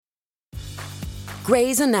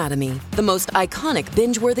Grey's Anatomy, the most iconic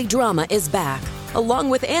binge-worthy drama, is back,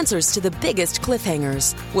 along with answers to the biggest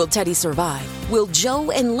cliffhangers. Will Teddy survive? Will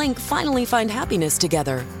Joe and Link finally find happiness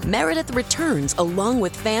together? Meredith returns along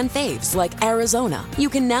with fan faves like Arizona. You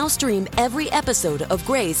can now stream every episode of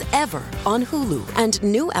Grey's ever on Hulu, and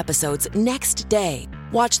new episodes next day.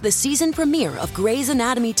 Watch the season premiere of Grey's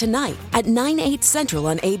Anatomy tonight at 9/8 Central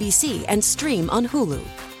on ABC and stream on Hulu.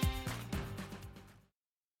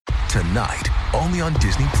 Tonight, only on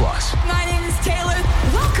Disney+. My name is Taylor.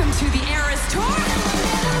 Welcome to the Eras Tour.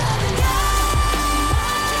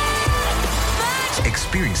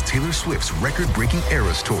 Experience Taylor Swift's record-breaking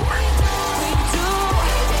Eras Tour.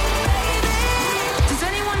 Does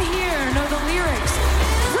anyone here know the lyrics?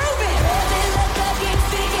 Ruben!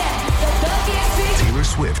 Taylor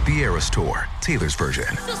Swift, the Eras Tour, Taylor's version,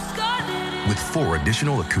 with 4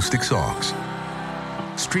 additional acoustic songs.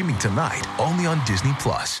 Streaming tonight, only on Disney+.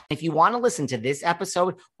 If you want to listen to this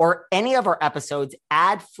episode or any of our episodes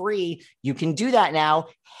ad-free, you can do that now.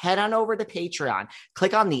 Head on over to Patreon.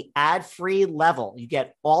 Click on the ad-free level. You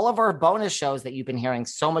get all of our bonus shows that you've been hearing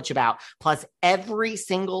so much about. Plus, every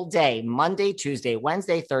single day, Monday, Tuesday,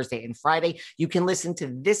 Wednesday, Thursday, and Friday, you can listen to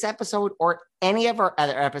this episode or any of our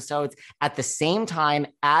other episodes at the same time,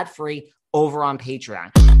 ad-free, over on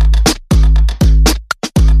Patreon.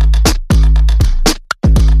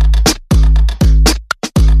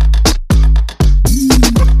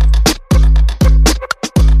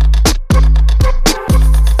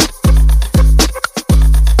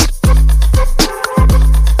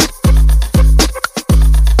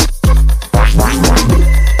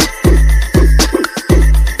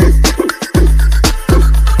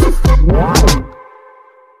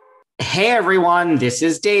 Hey everyone, this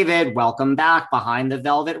is David. Welcome back behind the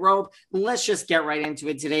velvet rope. Let's just get right into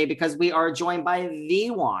it today because we are joined by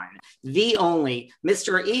the one, the only,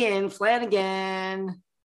 Mr. Ian Flanigan.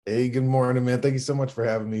 Hey, good morning, man. Thank you so much for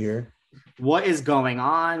having me here. What is going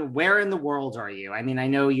on? Where in the world are you? I mean, I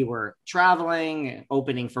know you were traveling,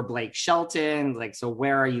 opening for Blake Shelton. So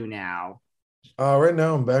where are you now? Right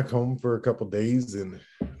now, I'm back home for a couple days in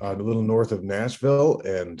a little north of Nashville.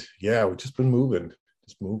 And yeah, we've just been moving.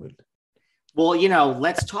 Well,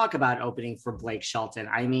 let's talk about opening for Blake Shelton.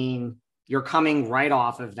 I mean, you're coming right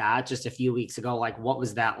off of that just a few weeks ago. What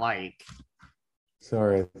was that like?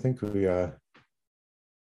 Sorry, I think we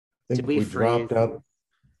freeze? Dropped out.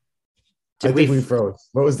 I think we froze.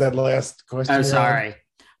 What was that last question? Oh, sorry.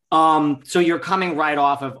 So you're coming right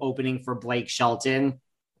off of opening for Blake Shelton.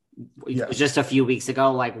 Yes. Just a few weeks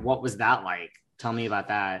ago. What was that like? Tell me about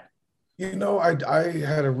that. I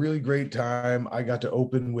had a really great time. I got to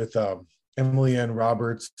open with Emily Ann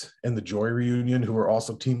Roberts and the Joy Reunion, who are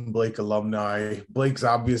also Team Blake alumni. Blake's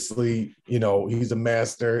obviously, he's a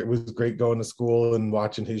master. It was great going to school and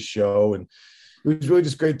watching his show. And it was really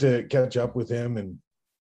just great to catch up with him and,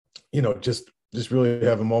 just really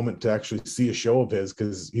have a moment to actually see a show of his,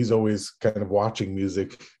 because he's always kind of watching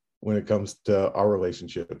music when it comes to our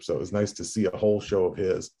relationship. So it was nice to see a whole show of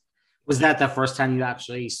his. Was that the first time you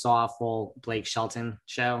actually saw a full Blake Shelton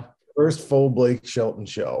show? First full Blake Shelton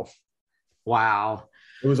show. Wow.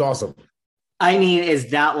 It was awesome. I mean, is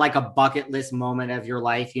that like a bucket list moment of your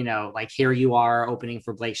life? Here you are opening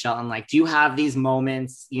for Blake Shelton. Do you have these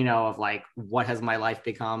moments, of what has my life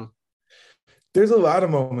become? There's a lot of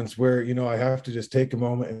moments where, I have to just take a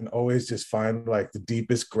moment and always just find the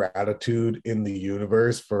deepest gratitude in the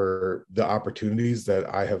universe for the opportunities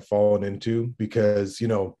that I have fallen into, because,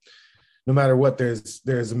 no matter what,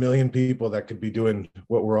 there's a million people that could be doing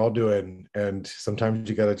what we're all doing. And sometimes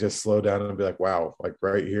you got to just slow down and be like, wow,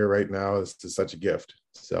 right here, right now, this is such a gift.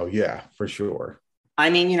 So yeah, for sure. I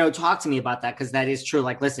mean, talk to me about that, because that is true.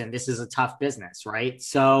 Listen, this is a tough business, right?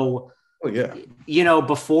 So, oh, yeah.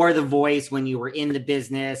 Before The Voice, when you were in the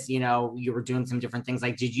business, you were doing some different things.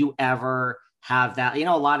 Did you ever have that?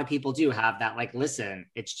 A lot of people do have that, listen,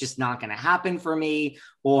 it's just not going to happen for me,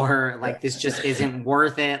 or this just isn't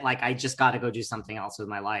worth it. I just got to go do something else with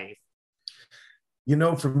my life.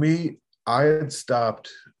 For me, I had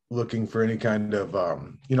stopped looking for any kind of,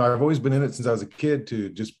 I've always been in it since I was a kid to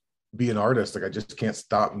just be an artist. I just can't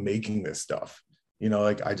stop making this stuff.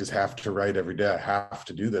 I just have to write every day. I have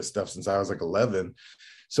to do this stuff since I was 11.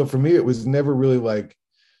 So for me, it was never really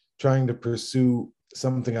trying to pursue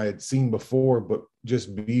something I had seen before, but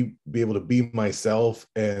just be able to be myself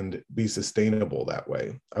and be sustainable that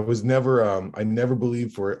way. I was never, I never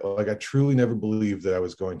believed for it. I truly never believed that I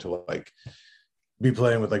was going to be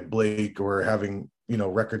playing with Blake or having,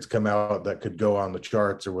 records come out that could go on the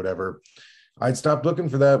charts or whatever. I'd stopped looking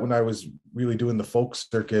for that when I was really doing the folk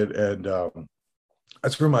circuit and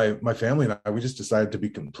that's where my family and I, we just decided to be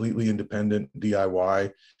completely independent,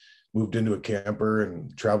 DIY, moved into a camper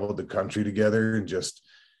and traveled the country together, and just,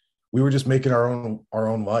 we were just making our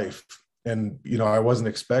own life. And, I wasn't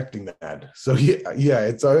expecting that. So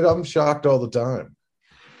yeah, I'm shocked all the time.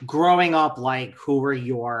 Growing up, like, who were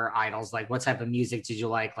your idols? Like, what type of music did you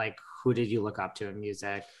like? Like, who did you look up to in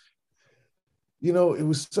music? It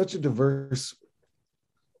was such a diverse,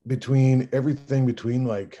 between everything between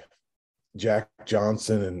like Jack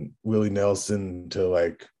Johnson and Willie Nelson to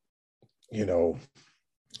like, you know,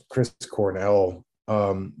 Chris Cornell.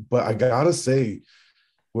 But I gotta say,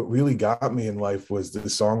 what really got me in life was the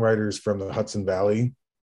songwriters from the Hudson Valley,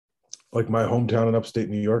 like my hometown in upstate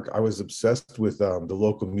New York. I was obsessed with the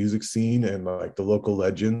local music scene and like the local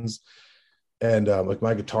legends. And like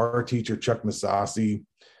my guitar teacher, Chuck Masasi,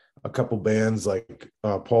 a couple bands like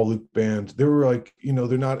Paul Luke Band. They were like,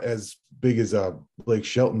 they're not as big as Blake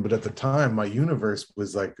Shelton, but at the time, my universe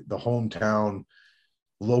was like the hometown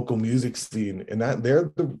local music scene, and that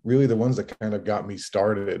they're really the ones that kind of got me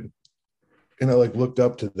started. And I like looked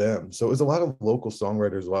up to them. So it was a lot of local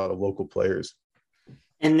songwriters, a lot of local players.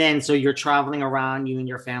 And then, so you're traveling around, you and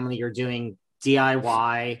your family, you're doing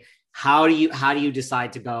DIY. How do you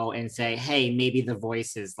decide to go and say, hey, maybe The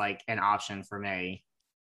Voice is like an option for me?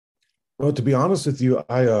 Well, to be honest with you,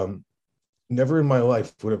 I never in my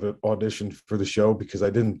life would have auditioned for the show, because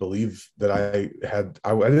I didn't believe that I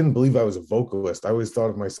didn't believe I was a vocalist. I always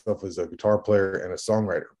thought of myself as a guitar player and a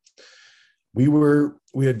songwriter.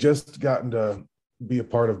 We had just gotten to be a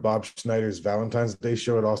part of Bob Schneider's Valentine's Day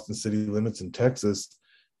show at Austin City Limits in Texas.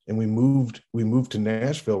 And we moved to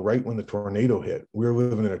Nashville right when the tornado hit. We were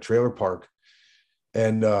living in a trailer park,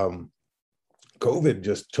 and COVID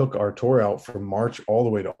just took our tour out from March all the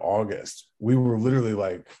way to August. We were literally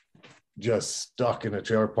like just stuck in a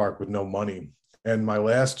trailer park with no money. And my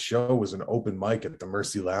last show was an open mic at the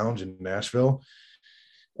Mercy Lounge in Nashville.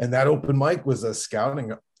 And that open mic was a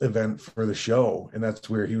scouting event for the show. And that's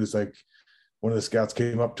where he was like, one of the scouts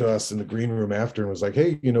came up to us in the green room after and was like,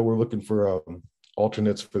 hey, we're looking for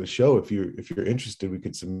alternates for the show. If you're interested, we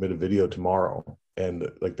could submit a video tomorrow. And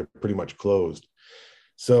like, they're pretty much closed.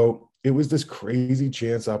 So it was this crazy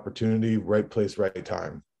chance opportunity, right place, right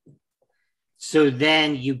time. So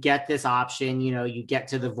then you get this option, you get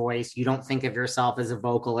to The Voice. You don't think of yourself as a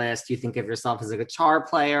vocalist. You think of yourself as a guitar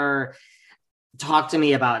player. Talk to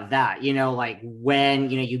me about that. Like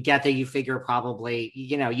when, you get there, you figure probably,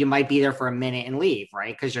 you might be there for a minute and leave,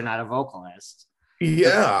 right? Because you're not a vocalist.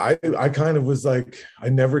 Yeah, I kind of was like, I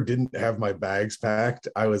never didn't have my bags packed.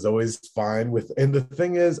 I was always fine with, and the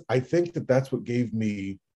thing is, I think that's what gave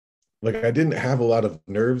me, like, I didn't have a lot of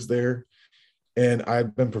nerves there. And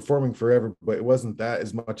I'd been performing forever, but it wasn't that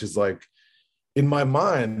as much as like, in my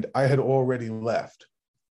mind, I had already left.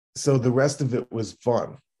 So the rest of it was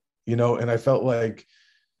fun, and I felt like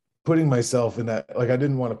putting myself in that, like, I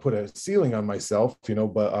didn't want to put a ceiling on myself,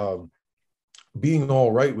 but being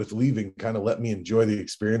all right with leaving kind of let me enjoy the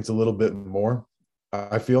experience a little bit more.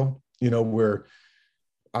 I feel, where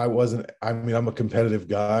I'm a competitive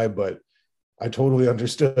guy, but I totally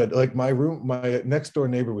understood. Like my next door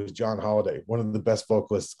neighbor was John Holiday, one of the best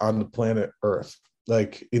vocalists on the planet Earth,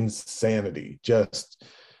 like insanity, just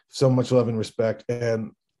so much love and respect.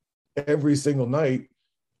 And every single night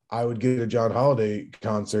I would get a John Holiday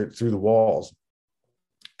concert through the walls.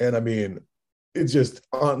 And I mean, it's just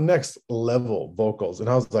on next level vocals. And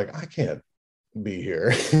I was like, I can't be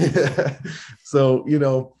here. So,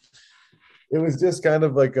 it was just kind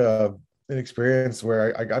of like an experience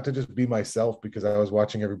where I got to just be myself, because I was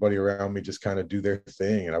watching everybody around me just kind of do their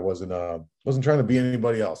thing. And I wasn't trying to be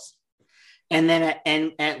anybody else. And then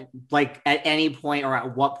at any point, or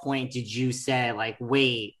at what point did you say like,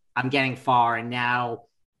 wait, I'm getting far, and now,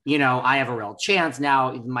 I have a real chance.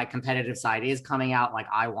 Now my competitive side is coming out. Like,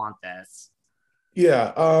 I want this.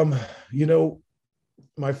 Yeah.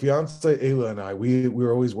 My fiance Ayla and I, we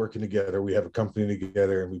were always working together. We have a company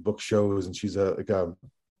together and we book shows, and she's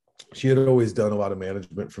she had always done a lot of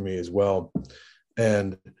management for me as well.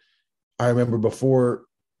 And I remember before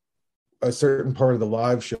a certain part of the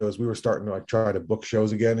live shows, we were starting to like try to book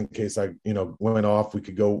shows again in case I, went off, we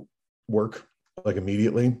could go work like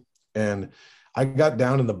immediately. And I got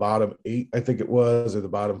down in the bottom 8, I think it was, or the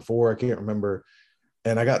bottom 4, I can't remember.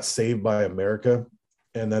 And I got Saved by America.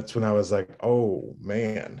 And that's when I was like, oh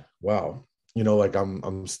man, wow. Like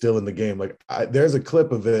I'm still in the game. Like there's a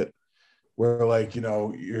clip of it where like,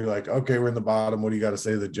 you're like, okay, we're in the bottom. What do you got to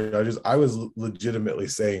say to the judges? I was legitimately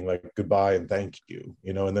saying like goodbye and thank you,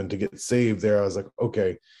 and then to get saved there, I was like,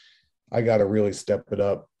 okay, I got to really step it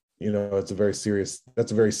up. That's a very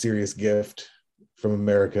serious gift from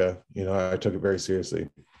America. You know, I took it very seriously.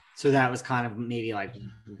 So that was kind of maybe like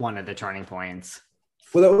one of the turning points.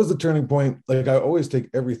 Well, that was the turning point. Like, I always take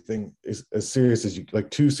everything as serious as you,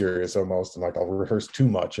 like too serious almost, and like I'll rehearse too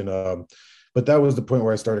much. And but that was the point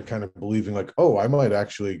where I started kind of believing, like, oh, I might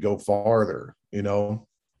actually go farther. You know,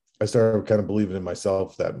 I started kind of believing in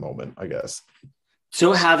myself that moment, I guess.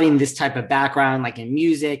 So having this type of background, like in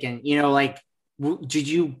music, and like, did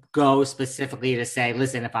you go specifically to say,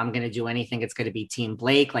 listen, if I'm going to do anything, it's going to be Team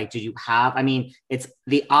Blake? Like, did you have? I mean, it's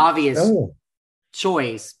the obvious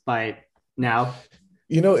choice, but no.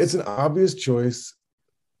 You know, it's an obvious choice,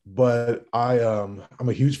 but I'm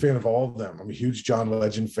a huge fan of all of them. I'm a huge John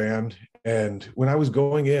Legend fan. And when I was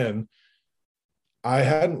going in, I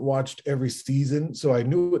hadn't watched every season, so I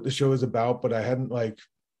knew what the show is about, but I hadn't like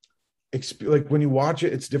when you watch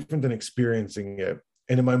it, it's different than experiencing it.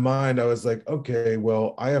 And in my mind, I was like, okay,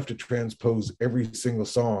 well, I have to transpose every single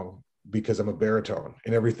song because I'm a baritone,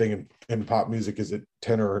 and everything in pop music is at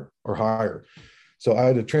tenor or higher. So I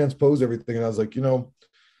had to transpose everything. And I was like,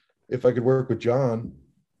 if I could work with John,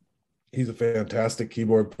 he's a fantastic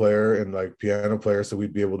keyboard player and like piano player. So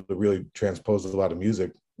we'd be able to really transpose a lot of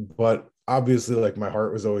music. But obviously, like, my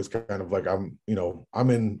heart was always kind of like, I'm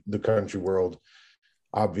in the country world.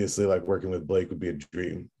 Obviously, like, working with Blake would be a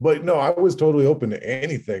dream. But no, I was totally open to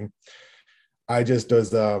anything. I just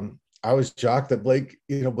was, I was shocked that Blake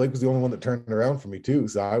was the only one that turned around for me too.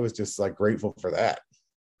 So I was just like grateful for that.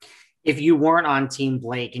 If you weren't on Team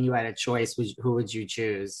Blake and you had a choice, who would you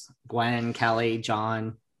choose? Gwen, Kelly,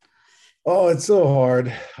 John? Oh, it's so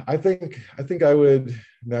hard. I think I would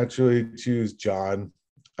naturally choose John.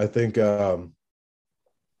 I think I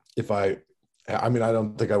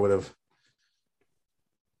don't think I would have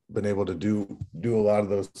been able to do a lot of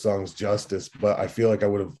those songs justice, but I feel like I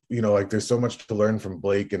would have, like, there's so much to learn from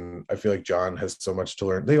Blake, and I feel like John has so much to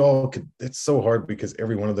learn. They all could. It's so hard because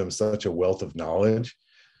every one of them is such a wealth of knowledge.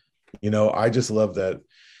 I just love that.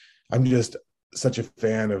 I'm just such a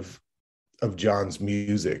fan of John's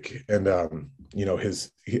music, and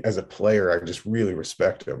as a player, I just really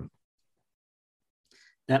respect him.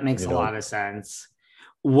 That makes a lot of sense.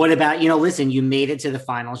 What about, listen, you made it to the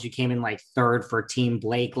finals. You came in like third for Team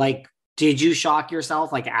Blake. Like, did you shock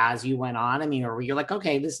yourself like as you went on? I mean, or were you like,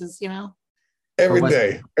 okay, this is, every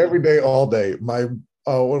day, all day. My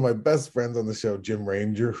one of my best friends on the show, Jim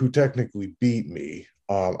Ranger, who technically beat me.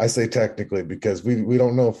 I say technically because we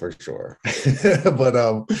don't know for sure,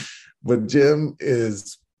 but Jim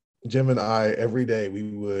and I, every day we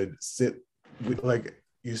would sit,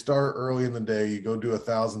 you start early in the day, you go do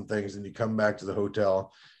 1,000 things, and you come back to the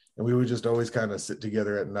hotel, and we would just always kind of sit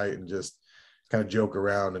together at night and just kind of joke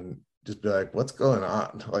around and just be like, what's going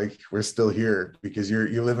on? Like, we're still here because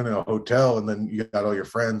you're living in a hotel, and then you got all your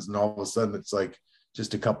friends, and all of a sudden it's like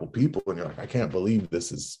just a couple people, and you're like, I can't believe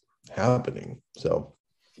this is happening. So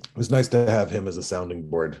it was nice to have him as a sounding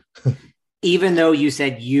board. Even though you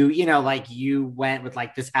said you went with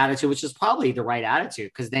like this attitude, which is probably the right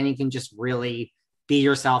attitude, because then you can just really be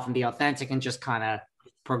yourself and be authentic and just kind of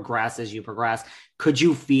progress as you progress. Could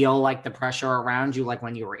you feel like the pressure around you, like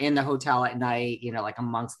when you were in the hotel at night, like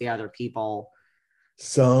amongst the other people?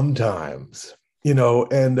 Sometimes,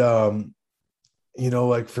 and,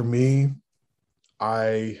 like for me,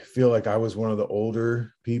 I feel like I was one of the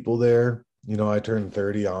older people there. I turned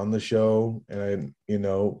 30 on the show, and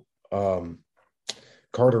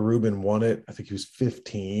Carter Rubin won it. I think he was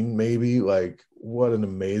 15, maybe. Like, what an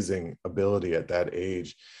amazing ability at that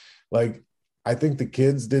age. Like, I think the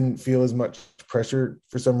kids didn't feel as much pressure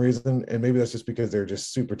for some reason, and maybe that's just because they're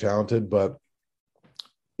just super talented. But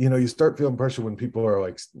you start feeling pressure when people are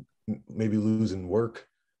like maybe losing work,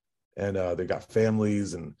 and they got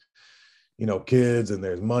families and kids, and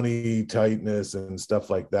there's money tightness and stuff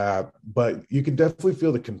like that. But you can definitely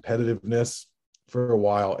feel the competitiveness for a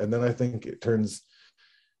while, and then I think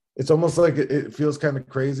it's almost like it feels kind of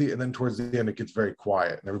crazy, and then towards the end it gets very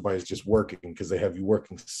quiet, and everybody's just working because they have you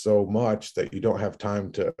working so much that you don't have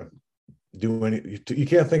time to do you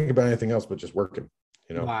can't think about anything else but just working.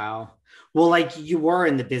 Wow. Well, like, you were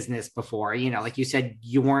in the business before, like you said,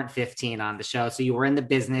 you weren't 15 on the show. So you were in the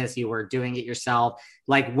business, you were doing it yourself.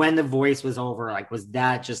 Like, when The Voice was over, like, was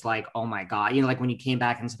that just like, oh my God, like when you came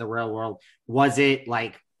back into the real world, was it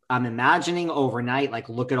like, I'm imagining overnight, like,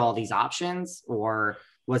 look at all these options, or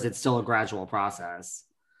was it still a gradual process?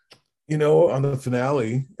 On the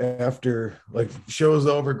finale, after like show's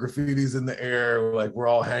over, graffiti's in the air, like we're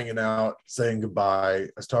all hanging out saying goodbye, I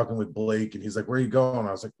was talking with Blake, and he's like, where are you going?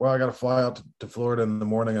 I was like, well, I got to fly out to Florida in the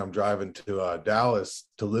morning. I'm driving to Dallas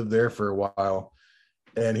to live there for a while.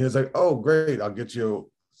 And he was like, oh, great, I'll get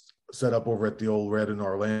you set up over at the Old Red in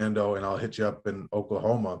Orlando, and I'll hit you up in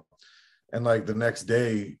Oklahoma. And like the next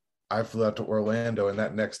day I flew out to Orlando, and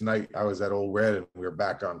that next night I was at Old Red and we were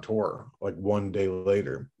back on tour like one day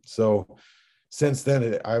later. So since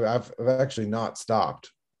then I've actually not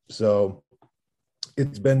stopped. So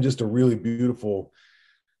it's been just a really beautiful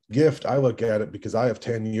gift. I look at it because I have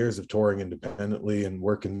 10 years of touring independently and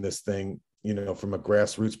working this thing, you know, from a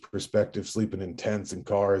grassroots perspective, sleeping in tents and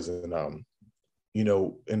cars, and you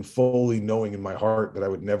know, and fully knowing in my heart that I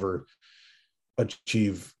would never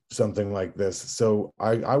achieve something like this. So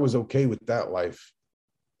I was okay with that life.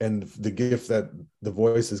 And the gift that the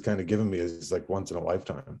voice has kind of given me is like once in a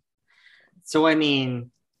lifetime. So, I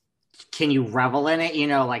mean, can you revel in it? You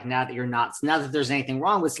know, like now that there's anything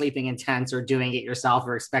wrong with sleeping in tents or doing it yourself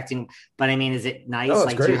or expecting, but I mean, is it nice? No,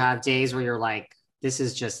 like, great. do you have days where you're like, this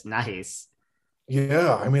is just nice?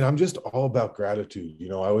 Yeah. I mean, I'm just all about gratitude. You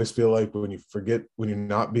know, I always feel like when you're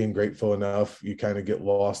not being grateful enough, you kind of get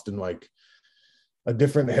lost in like a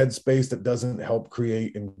different headspace that doesn't help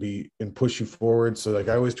create and push you forward. So like,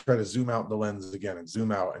 I always try to zoom out the lens again and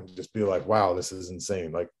zoom out and just be like, wow, this is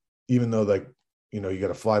insane. Like, even though like, you know, you got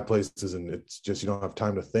to fly places and it's just, you don't have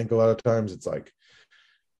time to think a lot of times. It's like,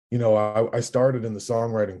 you know, I started in the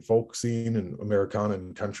songwriting folk scene and Americana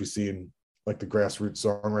and country scene, like the grassroots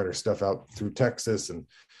songwriter stuff out through Texas. And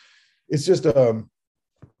it's just,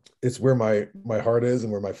 it's where my heart is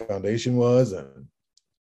and where my foundation was. And,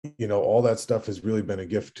 you know, all that stuff has really been a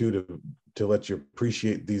gift too, to let you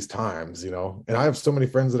appreciate these times, you know. And I have so many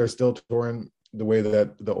friends that are still touring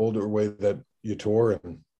the older way that you tour,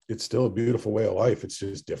 and it's still a beautiful way of life. It's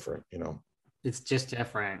just different, you know. It's just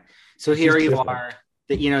different. So here you are,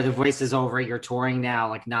 you know, the voice is over. You're touring now,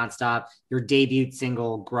 like nonstop. Your debut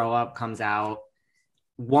single, Grow Up, comes out.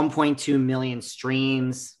 1.2 million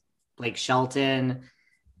streams. Like Shelton.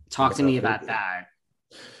 Talk to me about that.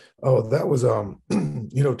 Oh, that was,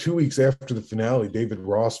 you know, 2 weeks after the finale, David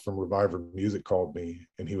Ross from Reviver Music called me,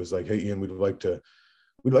 and he was like, "Hey, Ian, we'd like to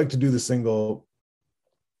do the single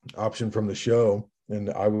option from the show."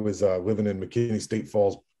 And I was living in McKinney State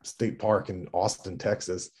Falls State Park in Austin,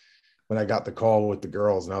 Texas, when I got the call with the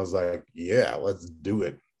girls, and I was like, "Yeah, let's do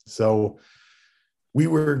it." So we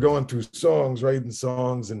were going through songs, writing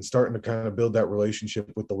songs, and starting to kind of build that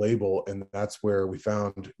relationship with the label, and that's where we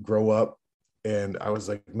found Grow Up. And I was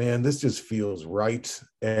like, man, this just feels right.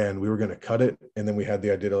 And we were going to cut it. And then we had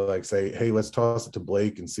the idea to like say, hey, let's toss it to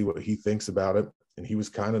Blake and see what he thinks about it. And he was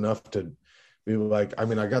kind enough to be like, I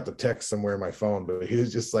mean, I got the text somewhere in my phone, but he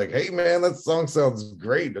was just like, hey, man, that song sounds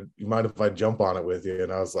great. You mind if I jump on it with you?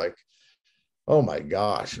 And I was like, oh my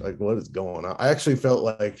gosh, like what is going on? I actually feel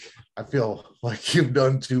like you've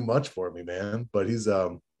done too much for me, man. But he's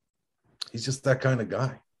just that kind of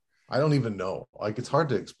guy. I don't even know. Like, it's hard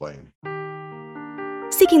to explain.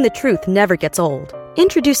 Seeking the truth never gets old.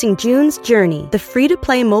 Introducing June's Journey, the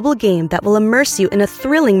free-to-play mobile game that will immerse you in a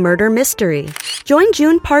thrilling murder mystery. Join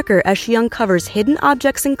June Parker as she uncovers hidden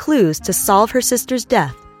objects and clues to solve her sister's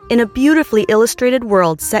death in a beautifully illustrated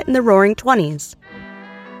world set in the Roaring '20s.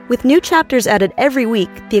 With new chapters added every week,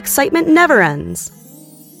 the excitement never ends.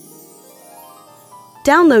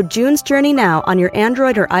 Download June's Journey now on your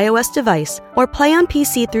Android or iOS device, or play on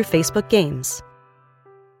PC through Facebook Games.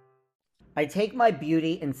 I take my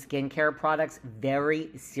beauty and skincare products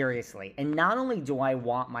very seriously. And not only do I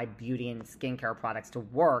want my beauty and skincare products to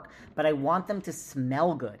work, but I want them to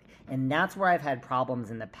smell good. And that's where I've had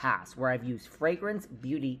problems in the past, where I've used fragrance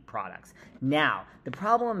beauty products. Now, the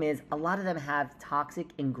problem is a lot of them have toxic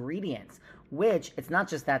ingredients, which it's not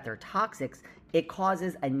just that they're toxic, it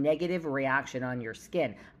causes a negative reaction on your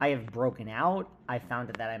skin. I have broken out. I found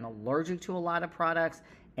that I'm allergic to a lot of products,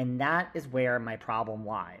 and that is where my problem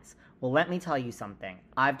lies. Well, let me tell you something.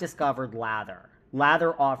 I've discovered Lather.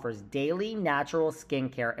 Lather offers daily natural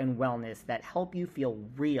skincare and wellness that help you feel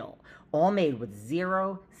real, all made with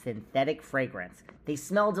zero synthetic fragrance. They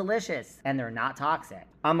smell delicious and they're not toxic.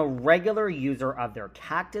 I'm a regular user of their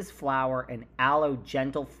cactus flower and aloe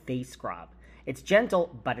gentle face scrub. It's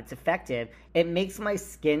gentle, but it's effective. It makes my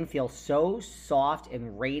skin feel so soft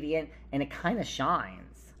and radiant, and it kind of shines.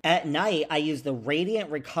 At night, I use the Radiant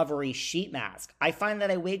Recovery Sheet Mask. I find that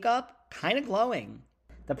I wake up kind of glowing.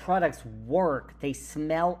 The products work, they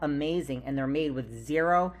smell amazing, and they're made with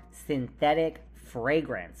zero synthetic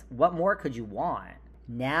fragrance. What more could you want?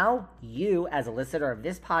 Now, you, as a listener of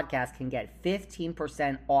this podcast, can get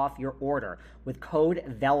 15% off your order with code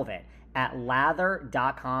VELVET at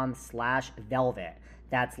lather.com/velvet.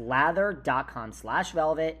 That's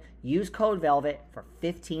lather.com/velvet. Use code VELVET for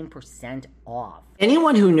 15% off.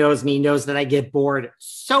 Anyone who knows me knows that I get bored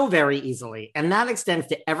so very easily, and that extends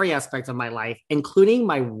to every aspect of my life, including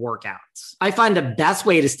my workouts. I find the best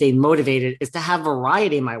way to stay motivated is to have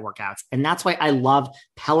variety in my workouts, and that's why I love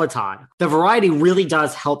Peloton. The variety really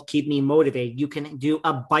does help keep me motivated. You can do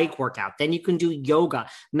a bike workout, then you can do yoga,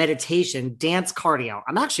 meditation, dance cardio.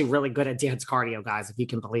 I'm actually really good at dance cardio, guys, if you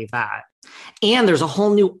can believe that. And there's a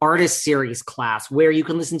whole new artist series class where you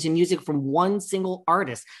can listen to music from one single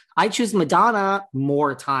artist. I choose Madonna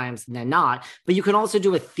more times than not, but you can also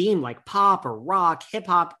do a theme like pop or rock, hip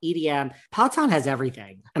hop, EDM. Peloton has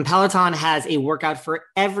everything. And Peloton has a workout for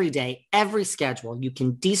every day, every schedule. You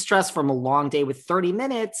can de-stress from a long day with 30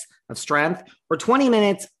 minutes of strength or 20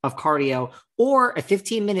 minutes of cardio or a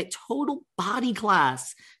 15-minute total body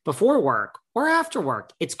class before work or after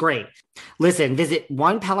work. It's great. Listen, visit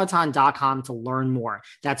onepeloton.com to learn more.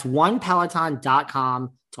 That's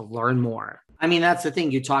onepeloton.com to learn more. I mean, that's the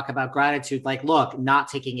thing. You talk about gratitude, like, look, not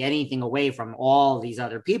taking anything away from all these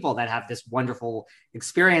other people that have this wonderful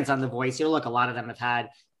experience on The Voice. You know, look, a lot of them have had,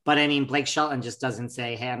 but I mean, Blake Shelton just doesn't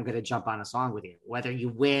say, hey, I'm going to jump on a song with you, whether you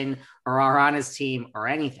win or are on his team or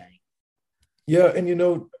anything. Yeah. And, you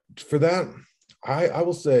know, for that, I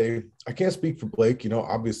will say, I can't speak for Blake. You know,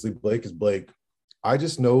 obviously Blake is Blake. I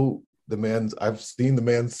just know I've seen the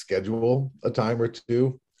man's schedule a time or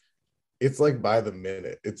two. It's like by the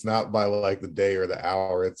minute. It's not by like the day or the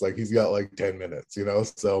hour. It's like he's got like 10 minutes, you know?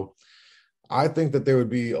 So I think that there would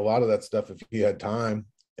be a lot of that stuff if he had time.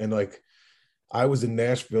 And like, I was in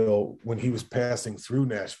Nashville when he was passing through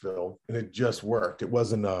Nashville, and it just worked. It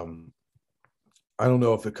wasn't, I don't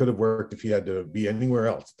know if it could have worked if he had to be anywhere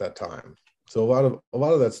else at that time. So a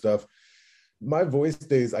lot of that stuff, my Voice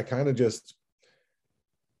days, I kind of just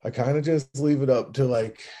leave it up to,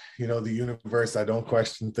 like, you know, the universe. I don't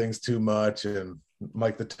question things too much. And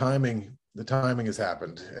like the timing has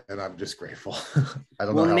happened, and I'm just grateful. I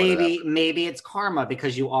don't know. Well, maybe it's karma,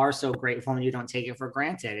 because you are so grateful and you don't take it for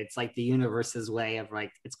granted. It's like the universe's way of,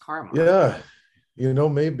 like, it's karma. Yeah. You know,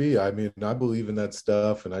 maybe. I mean, I believe in that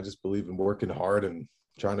stuff, and I just believe in working hard and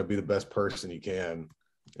trying to be the best person you can.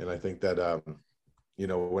 And I think that, you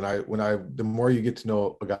know, the more you get to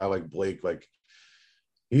know a guy like Blake, like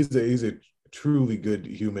he's a truly good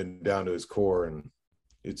human down to his core. And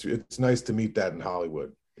it's nice to meet that in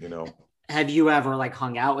Hollywood, you know. Have you ever like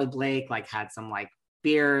hung out with Blake, like had some like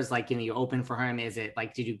beers, like, you know, you open for him? Is it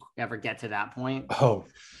like, did you ever get to that point? Oh,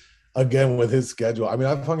 again, with his schedule. I mean,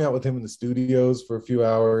 I've hung out with him in the studios for a few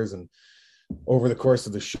hours, and over the course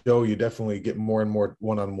of the show, you definitely get more and more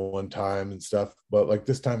one-on-one time and stuff. But like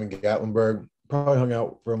this time in Gatlinburg, probably hung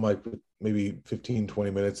out for him like maybe 15,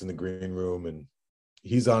 20 minutes in the green room. And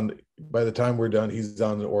by the time we're done, he's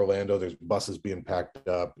on in Orlando. There's buses being packed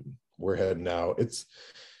up, and we're heading out. It's,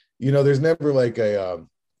 you know, there's never like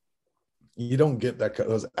you don't get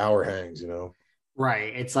those hour hangs, you know?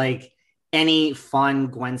 Right. It's like, any fun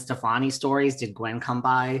Gwen Stefani stories? Did Gwen come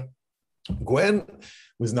by? Gwen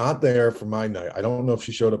was not there for my night. I don't know if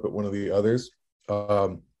she showed up at one of the others.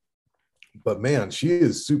 But man, she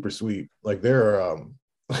is super sweet. Like they're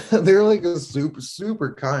like a super,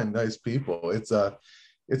 super kind, nice people. It's a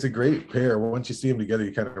great pair. Once you see them together,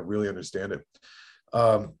 you kind of really understand it.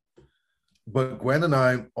 But Gwen and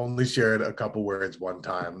I only shared a couple words one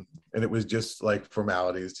time, and it was just like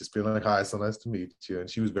formalities, just being like, hi, so nice to meet you. And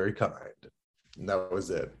she was very kind. And that was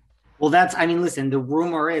it. Well, listen, the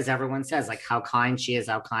rumor is, everyone says like how kind she is,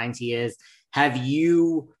 how kind he is. Have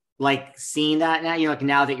you like seen that now? You know, like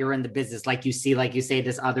now that you're in the business, like you see, like you say,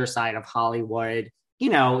 this other side of Hollywood, you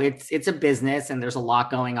know, it's a business and there's a lot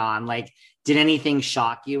going on. Like, did anything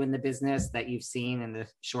shock you in the business that you've seen in the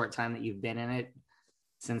short time that you've been in it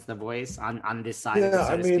since The Voice on this side? Yeah,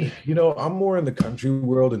 I mean, you know, I'm more in the country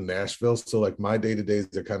world in Nashville. So like my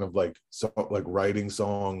day-to-days are kind of like writing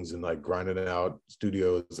songs and like grinding out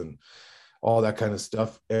studios and all that kind of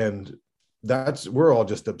stuff. And we're all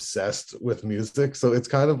just obsessed with music. So it's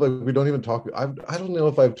kind of like, we don't even talk. I don't know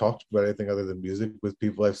if I've talked about anything other than music with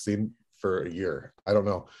people I've seen for a year. I don't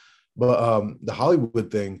know. But the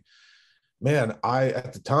Hollywood thing, man,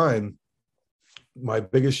 at the time, my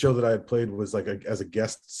biggest show that I had played was like as a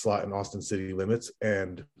guest slot in Austin City Limits.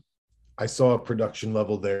 And I saw a production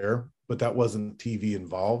level there, but that wasn't TV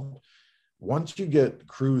involved. Once you get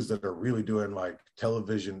crews that are really doing like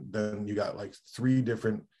television, then you got like 3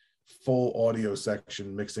 different full audio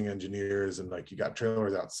section mixing engineers, and like you got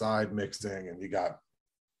trailers outside mixing, and you got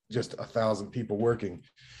just 1,000 people working.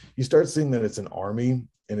 You start seeing that it's an army,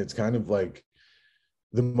 and it's kind of like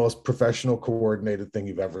the most professional coordinated thing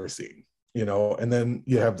you've ever seen. You know, and then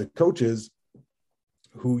you have the coaches,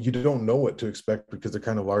 who you don't know what to expect because they're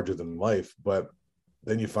kind of larger than life, but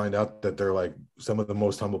then you find out that they're like some of the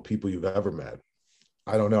most humble people you've ever met.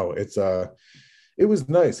 I don't know. It was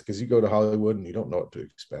nice because you go to Hollywood and you don't know what to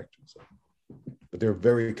expect. So, but they're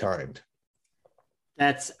very kind.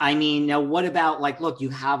 Now what about like, look, you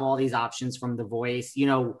have all these options from The Voice,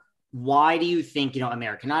 why do you think,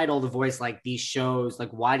 American Idol, The Voice, like these shows, like,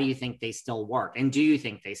 why do you think they still work? And do you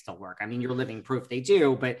think they still work? I mean, you're living proof they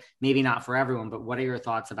do, but maybe not for everyone. But what are your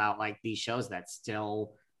thoughts about like these shows that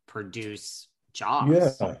still produce jobs?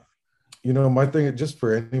 Yeah. My thing, just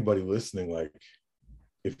for anybody listening, like,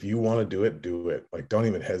 if you want to do it. Like, don't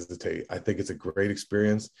even hesitate. I think it's a great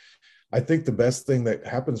experience. I think the best thing that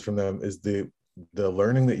happens from them is the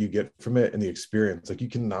learning that you get from it and the experience. Like, you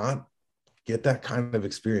cannot get that kind of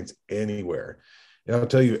experience anywhere. And I'll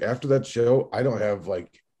tell you, after that show, I don't have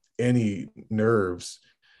like any nerves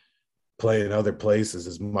playing other places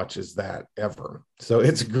as much as that ever. So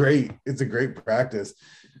it's great. It's a great practice.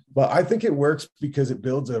 But I think it works because it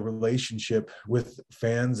builds a relationship with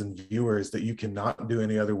fans and viewers that you cannot do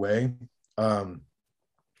any other way. To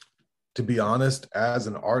be honest, as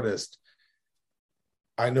an artist,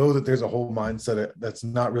 I know that there's a whole mindset that's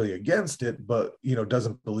not really against it, but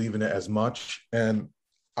doesn't believe in it as much. And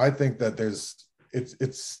I think that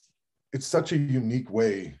it's such a unique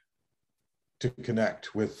way to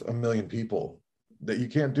connect with a million people that you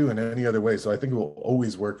can't do in any other way. So I think it will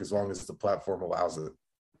always work as long as the platform allows it.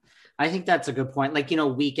 I think that's a good point. Like,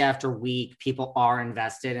 week after week, people are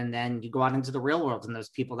invested, and then you go out into the real world and those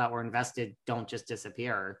people that were invested don't just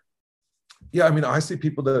disappear. Yeah, I mean, I see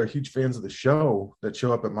people that are huge fans of the show that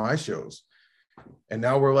show up at my shows, and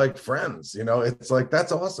now we're like friends. It's like,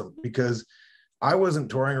 that's awesome, because I wasn't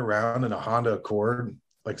touring around in a Honda Accord,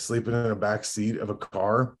 like sleeping in a back seat of a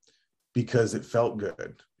car because it felt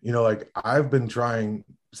good. Like, I've been trying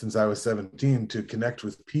since I was 17 to connect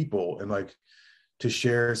with people and like to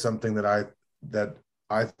share something that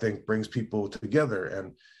I think brings people together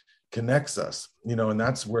and connects us, and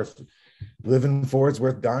that's worth living for. It's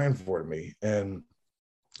worth dying for to me. And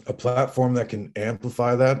a platform that can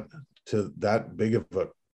amplify that to that big of a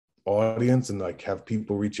audience and like have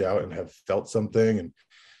people reach out and have felt something. And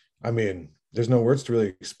I mean, there's no words to really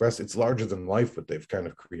express. It's larger than life, what they've kind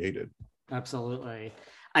of created. Absolutely.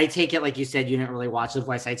 I take it, like you said, you didn't really watch The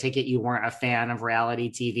Voice. I take it you weren't a fan of reality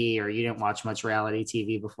TV, or you didn't watch much reality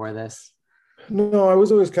TV before this. No, I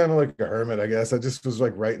was always kind of like a hermit, I guess. I just was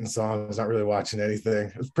like writing songs, not really watching anything.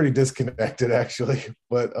 It was pretty disconnected, actually.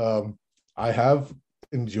 But I have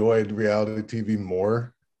enjoyed reality TV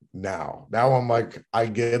more now. Now I'm like, I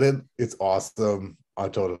get it. It's awesome. I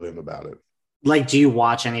totally am about it. Like, do you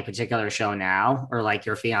watch any particular show now? Or like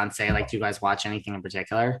your fiance, like, do you guys watch anything in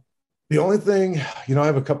particular? The only thing, I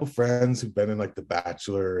have a couple friends who've been in like The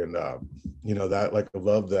Bachelor and, that, like, I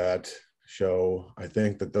love that show. I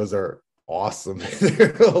think that those are awesome.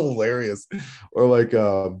 They're hilarious. Or like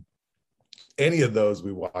any of those,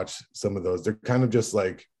 we watch some of those. They're kind of just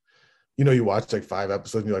like, you watch like 5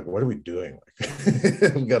 episodes and you're like, what are we doing?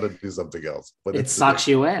 Like, we got to do something else. But it sucks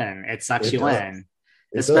you in. It sucks you in.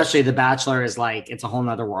 Especially The Bachelor is like, it's a whole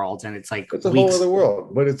nother world, and it's like, it's a whole other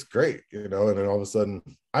world, but it's great, and then all of a sudden,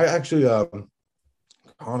 I actually,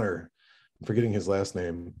 Connor, I'm forgetting his last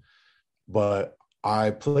name, but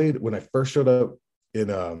I played, when I first showed up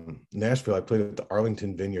in Nashville, I played at the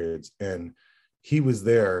Arlington Vineyards, and he was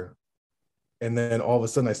there, and then all of a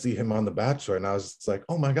sudden I see him on The Bachelor, and I was just like,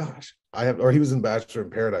 oh my gosh, he was in Bachelor in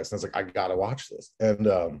Paradise, and I was like, I gotta watch this,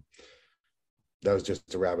 and that was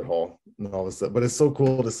just a rabbit hole and all of a sudden. But it's so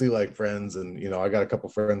cool to see like friends, and I got a couple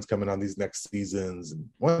friends coming on these next seasons.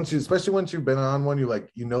 And especially once you've been on one,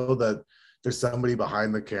 that there's somebody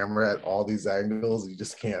behind the camera at all these angles. You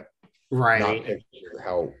just can't not picture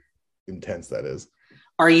how intense that is.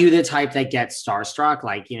 Are you the type that gets starstruck?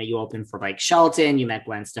 Like, you open for like Shelton, you met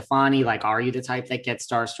Gwen Stefani. Like, are you the type that gets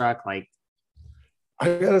starstruck? Like,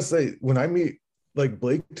 I gotta say, when I meet like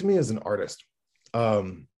Blake, to me as an artist,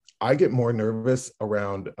 I get more nervous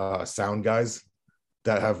around sound guys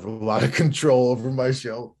that have a lot of control over my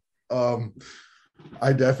show.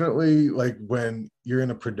 I definitely, like, when you're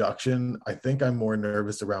in a production, I think I'm more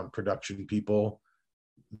nervous around production people.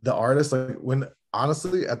 The artists, like, when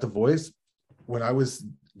honestly at The Voice, when I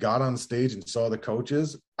got on stage and saw the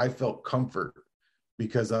coaches, I felt comfort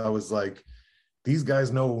because I was like, these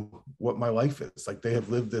guys know what my life is. Like, they have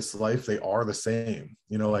lived this life. They are the same,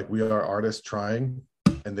 like, we are artists trying,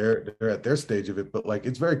 and they're at their stage of it. But like,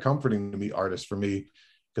 it's very comforting to meet artists for me,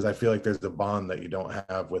 because I feel like there's a bond that you don't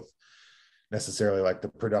have with necessarily like the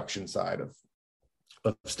production side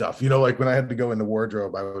of stuff. You know, like when I had to go in the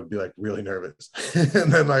wardrobe, I would be like really nervous.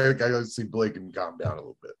 And then I would see Blake and calm down a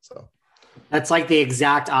little bit. So that's like the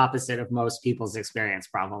exact opposite of most people's experience,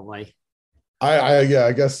 probably. Yeah,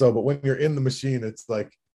 I guess so. But when you're in the machine, it's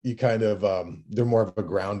like you kind of they're more of a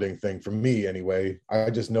grounding thing for me anyway. I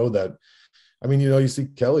just know that. I mean, you know, you see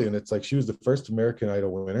Kelly and it's like she was the first American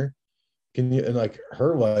Idol winner. And like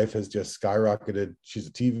her life has just skyrocketed. She's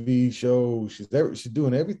a TV show, she's there, she's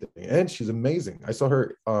doing everything, and she's amazing. I saw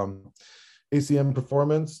her ACM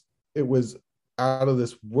performance. It was out of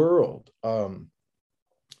this world.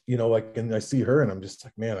 You know, like, and I see her and I'm just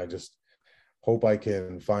like, man, I just hope I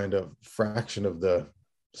can find a fraction of the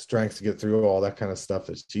strength to get through all that kind of stuff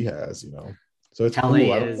that she has, you know. So it's Kelly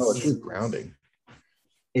cool. I don't know, it's really grounding.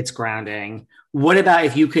 It's grounding. What about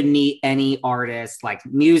if you could meet any artist, like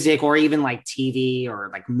music or even like TV or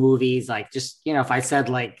like movies, like just, you know, if I said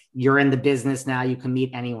like you're in the business now, you can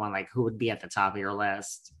meet anyone, like who would be at the top of your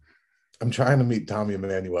list? I'm trying to meet Tommy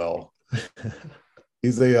Emmanuel. He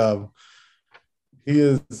is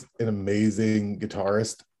an amazing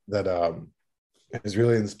guitarist that has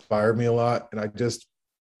really inspired me a lot. And I just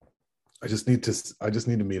need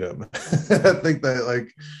to meet him. I think that,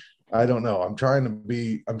 like, I don't know. I'm trying to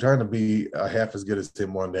be half as good as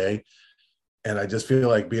him one day. And I just feel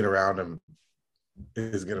like being around him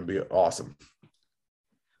is going to be awesome.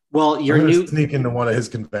 Well, sneak into one of his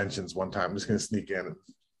conventions one time. I'm just going to sneak in.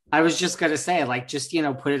 I was just going to say, like, just, you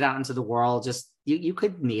know, put it out into the world. Just you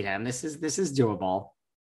could meet him. This is doable.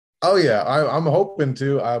 Oh yeah. I'm hoping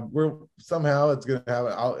to, somehow it's going to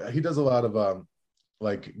happen. He does a lot of,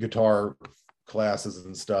 like guitar classes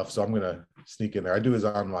and stuff. So I'm going to sneak in there. I do his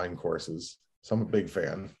online courses. So I'm a big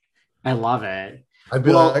fan. I love it. I'd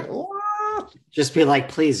be like, what? Just be like,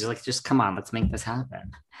 please, like, just come on, let's make this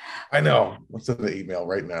happen. I know. Let's send the email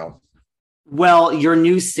right now. Well, your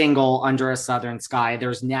new single, Under a Southern Sky,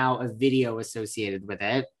 there's now a video associated with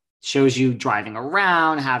it. Shows you driving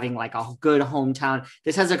around, having like a good hometown.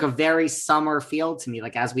 This has like a very summer feel to me.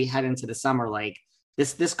 Like as we head into the summer, like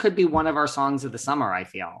this could be one of our songs of the summer, I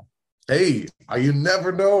feel. Hey, you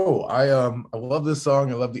never know. I love this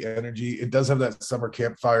song. I love the energy. It does have that summer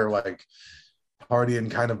campfire, like partying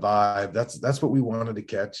kind of vibe. That's what we wanted to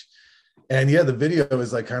catch. And yeah, the video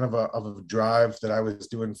is like kind of a drive that I was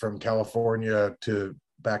doing from California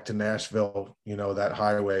back to Nashville, you know, that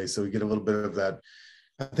highway. So we get a little bit of that.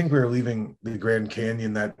 I think we were leaving the Grand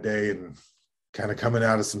Canyon that day and kind of coming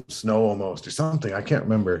out of some snow almost or something. I can't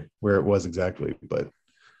remember where it was exactly, but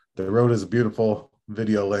the road is a beautiful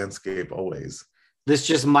video landscape always. This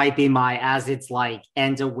just might be as it's like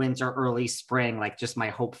end of winter, early spring, like just my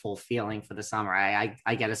hopeful feeling for the summer.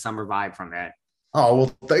 I get a summer vibe from it. Oh,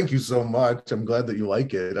 well, thank you so much. I'm glad that you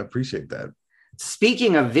like it. I appreciate that.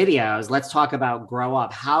 Speaking of videos, let's talk about Grow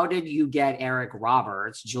Up. How did you get Eric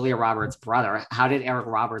Roberts, Julia Roberts' brother? How did Eric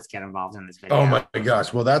Roberts get involved in this video? Oh my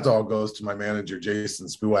gosh. Well, that all goes to my manager, Jason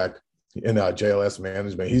Spewak in JLS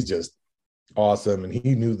management. He's just awesome. And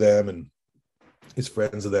he knew them and he's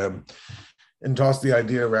friends with them and tossed the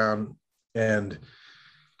idea around. And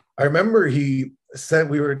I remember he said,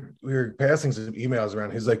 we were passing some emails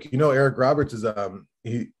around. He's like, you know, Eric Roberts is,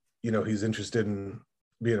 he's interested in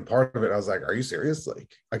being a part of it. I was like, are you serious?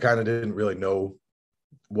 Like, I kind of didn't really know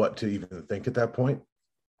what to even think at that point.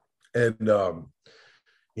 And,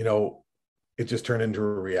 it just turned into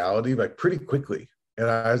a reality like pretty quickly. And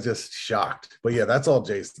I was just shocked. But yeah, that's all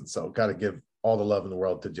Jason. So got to give all the love in the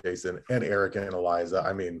world to Jason and Eric and Eliza.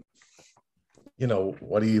 I mean, you know,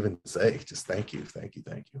 what do you even say? Just thank you.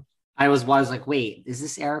 I was like, wait, is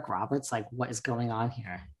this Eric Roberts? Like, what is going on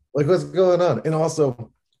here? Like, what's going on? And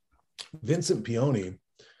also Vincent Pioni,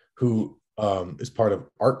 who is part of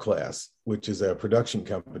Art Class, which is a production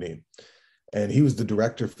company. And he was the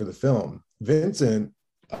director for the film. Vincent,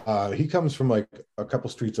 he comes from like a couple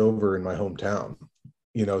streets over in my hometown,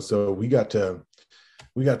 you know, so we got to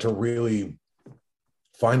really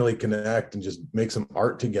finally connect and just make some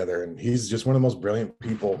art together. And he's just one of the most brilliant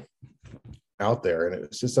people out there. And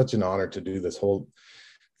it's just such an honor to do this whole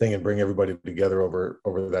thing and bring everybody together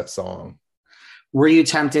over that song. Were you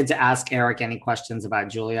tempted to ask Eric any questions about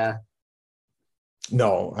Julia?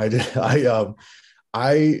 No, I did.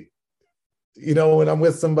 When I'm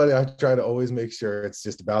with somebody, I try to always make sure it's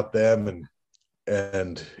just about them.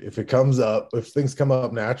 And if things come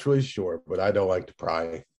up naturally, sure, but I don't like to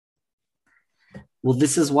pry. Well,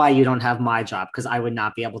 this is why you don't have my job, because I would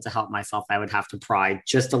not be able to help myself. I would have to pry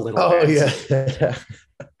just a little bit. Oh, yeah.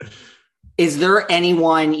 Is there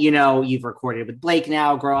anyone, you've recorded with Blake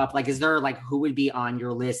now, Grow Up, like, is there like, who would be on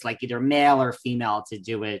your list, like either male or female to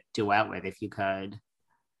do it duet with, if you could?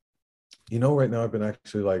 Right now I've been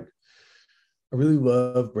actually like I really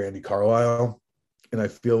love Brandy Carlisle, and I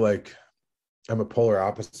feel like I'm a polar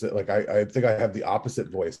opposite. Like I think I have the opposite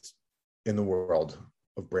voice in the world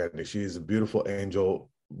of Brandy. She's a beautiful angel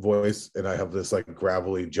voice, and I have this like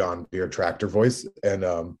gravelly John Deere tractor voice, and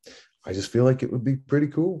I just feel like it would be pretty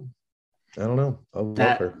cool. I don't know. I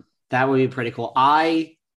love her. That would be pretty cool.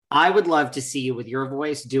 I would love to see you with your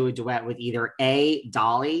voice do a duet with either A,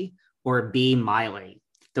 Dolly, or B, Miley.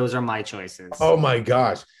 Those are my choices. Oh my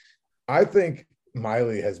gosh. I think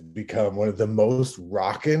Miley has become one of the most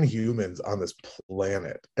rockin' humans on this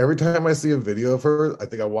planet. Every time I see a video of her, I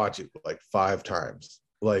think I watch it like 5 times.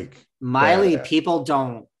 Like Miley, people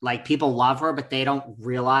love her, but they don't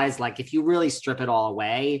realize, like, if you really strip it all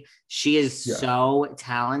away, she is so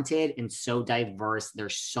talented and so diverse.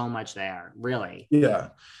 There's so much there, really. Yeah.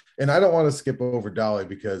 And I don't want to skip over Dolly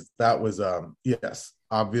because that was yes,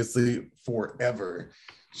 obviously forever.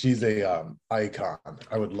 She's a icon.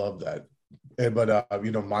 I would love that. But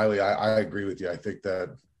Miley, I agree with you. I think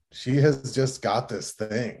that she has just got this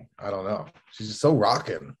thing. I don't know. She's just so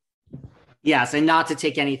rocking. Yes, and not to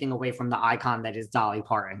take anything away from the icon that is Dolly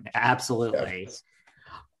Parton. Absolutely. Yes.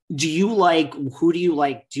 Do you like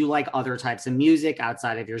other types of music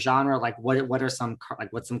outside of your genre? Like what's some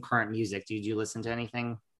current music? Do you listen to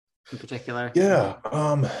anything in particular? Yeah.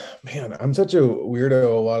 Man, I'm such a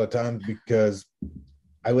weirdo a lot of times because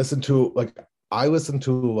I listen to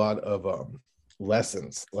a lot of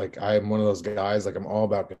lessons. Like I'm one of those guys, like I'm all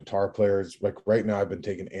about guitar players. Like right now I've been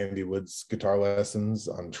taking Andy Wood's guitar lessons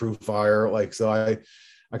on True Fire. Like, so I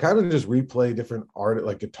kind of just replay different art,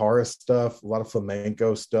 like guitarist stuff, a lot of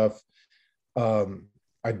flamenco stuff.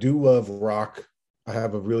 I do love rock. I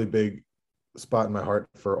have a really big spot in my heart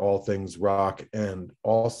for all things rock, and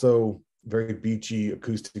also very beachy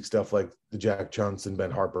acoustic stuff like the Jack Johnson, Ben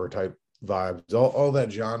Harper type vibes, all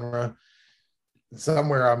that genre.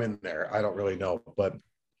 Somewhere I'm in there. I don't really know, but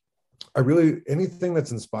anything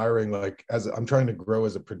that's inspiring, like as I'm trying to grow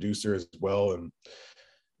as a producer as well. And,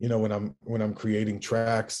 when I'm creating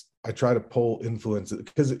tracks, I try to pull influence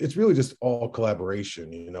because it's really just all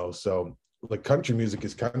collaboration, so like country music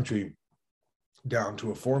is country down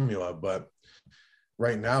to a formula. But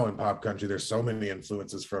right now in pop country, there's so many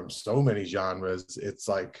influences from so many genres. It's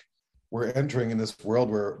like we're entering in this world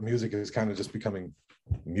where music is kind of just becoming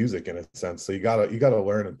music in a sense. So you gotta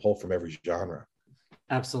learn and pull from every genre.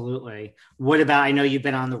 Absolutely. What about, I know you've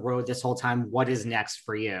been on the road this whole time. What is next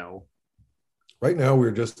for you? Right now,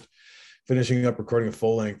 we're just finishing up recording a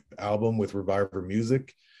full-length album with Reviver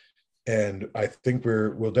Music. And I think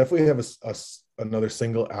we'll definitely have another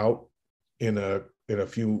single out in a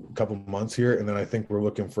couple months here. And then I think we're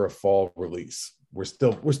looking for a fall release. We're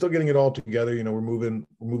still getting it all together. We're moving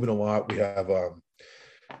a lot.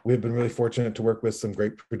 We've been really fortunate to work with some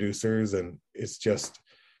great producers, and it's just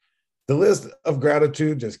the list of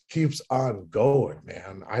gratitude just keeps on going,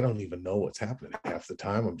 man. I don't even know what's happening half the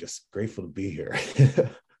time. I'm just grateful to be here.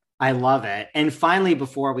 I love it. And finally,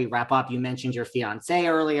 before we wrap up, you mentioned your fiance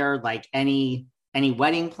earlier. Like any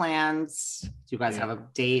wedding plans? Do you guys have a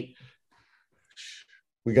date?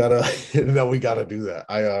 We gotta do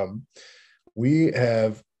that. We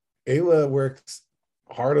have Ayla works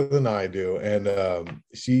harder than I do, and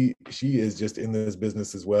she is just in this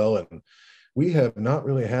business as well, and we have not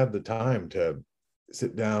really had the time to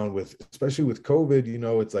sit down with, especially with COVID,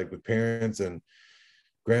 it's like with parents and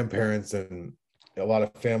grandparents and a lot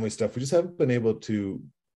of family stuff. We just haven't been able to.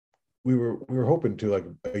 We were hoping to like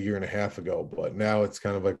a year and a half ago, but now it's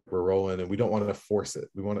kind of like we're rolling, and we don't want to force it.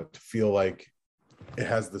 We want it to feel like it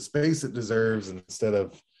has the space it deserves instead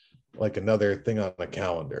of like another thing on a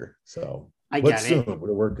calendar. So I get it.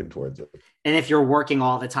 We're working towards it. And if you're working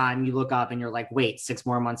all the time, you look up and you're like, wait, 6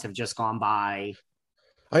 more months have just gone by.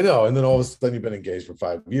 I know. And then all of a sudden you've been engaged for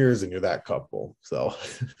 5 years and you're that couple. So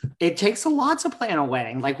it takes a lot to plan a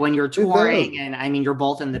wedding. Like when you're touring and you're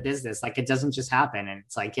both in the business, like it doesn't just happen. And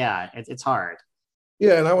it's like, it's hard.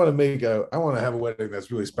 Yeah. And I want to have a wedding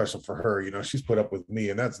that's really special for her. She's put up with me,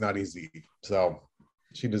 and that's not easy. So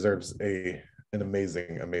she deserves an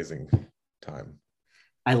amazing, amazing time.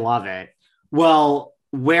 I love it. Well,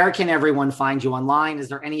 where can everyone find you online? Is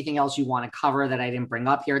there anything else you want to cover that I didn't bring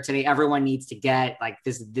up here today? Everyone needs to get like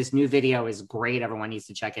this new video is great. Everyone needs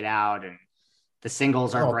to check it out. And the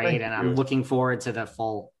singles are great. And I'm looking forward to the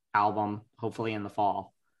full album, hopefully in the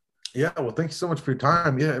fall. Yeah. Well, thank you so much for your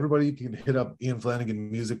time. Yeah. Everybody, you can hit up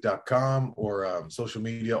ianflaniganmusic.com or social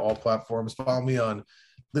media, all platforms. Follow me on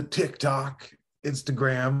the TikTok,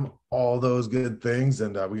 Instagram, all those good things.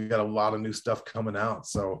 And we got a lot of new stuff coming out.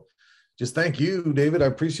 So just thank you, David. I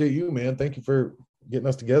appreciate you, man. Thank you for getting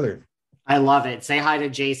us together. I love it. Say hi to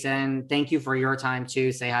Jason. Thank you for your time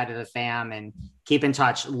too. Say hi to the fam and keep in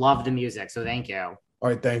touch. Love the music. So thank you. All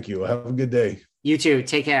right. Thank you. Have a good day. You too.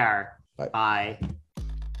 Take care. Bye. Bye.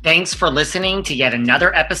 Thanks for listening to yet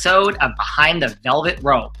another episode of Behind the Velvet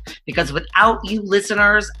Rope. Because without you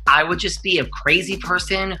listeners, I would just be a crazy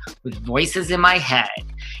person with voices in my head.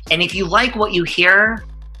 And if you like what you hear,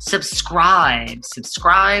 subscribe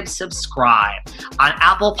on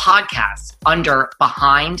Apple Podcasts under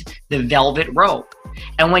Behind the Velvet Rope.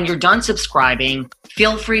 And when you're done subscribing,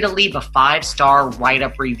 feel free to leave a 5-star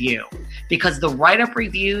write-up review, because the write-up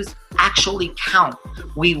reviews actually count.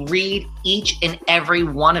 We read each and every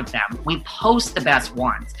one of them. We post the best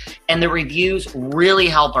ones, and the reviews really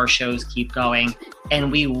help our shows keep going. And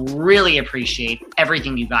we really appreciate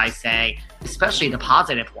everything you guys say, especially the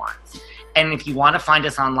positive ones. And if you want to find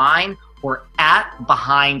us online, we're at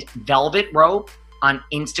Behind Velvet Rope on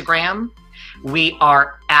Instagram. We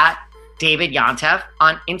are at David Yontef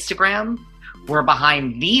on Instagram. We're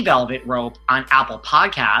Behind the Velvet Rope on Apple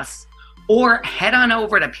Podcasts. Or head on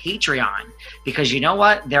over to Patreon, because you know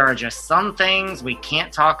what? There are just some things we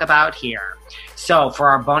can't talk about here. So for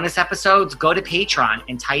our bonus episodes, go to Patreon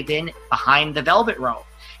and type in Behind the Velvet Rope.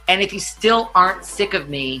 And if you still aren't sick of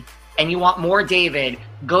me and you want more David,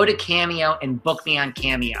 go to Cameo and book me on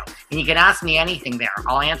Cameo. And you can ask me anything there.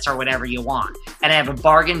 I'll answer whatever you want. And I have a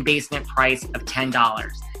bargain basement price of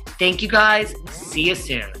 $10. Thank you guys. See you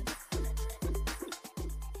soon.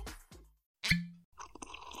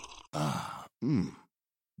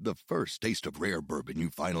 The first taste of rare bourbon you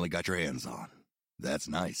finally got your hands on. That's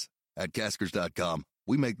nice. At Caskers.com,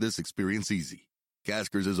 we make this experience easy.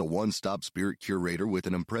 Caskers is a one-stop spirit curator with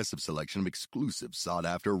an impressive selection of exclusive,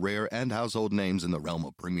 sought-after, rare, and household names in the realm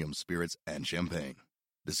of premium spirits and champagne.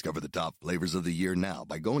 Discover the top flavors of the year now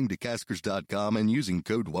by going to Caskers.com and using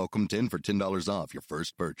code WELCOME10 for $10 off your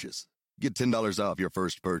first purchase. Get $10 off your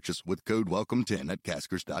first purchase with code WELCOME10 at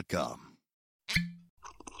Caskers.com.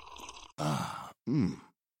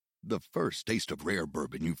 The first taste of rare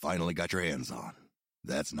bourbon you finally got your hands on.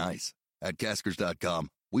 That's nice. At Caskers.com,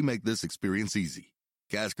 we make this experience easy.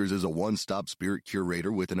 Caskers is a one-stop spirit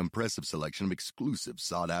curator with an impressive selection of exclusive,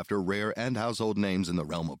 sought-after, rare, and household names in the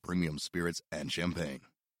realm of premium spirits and champagne.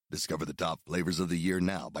 Discover the top flavors of the year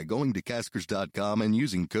now by going to Caskers.com and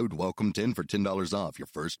using code WELCOME10 for $10 off your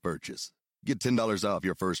first purchase. Get $10 off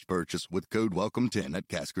your first purchase with code WELCOME10 at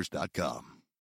Caskers.com.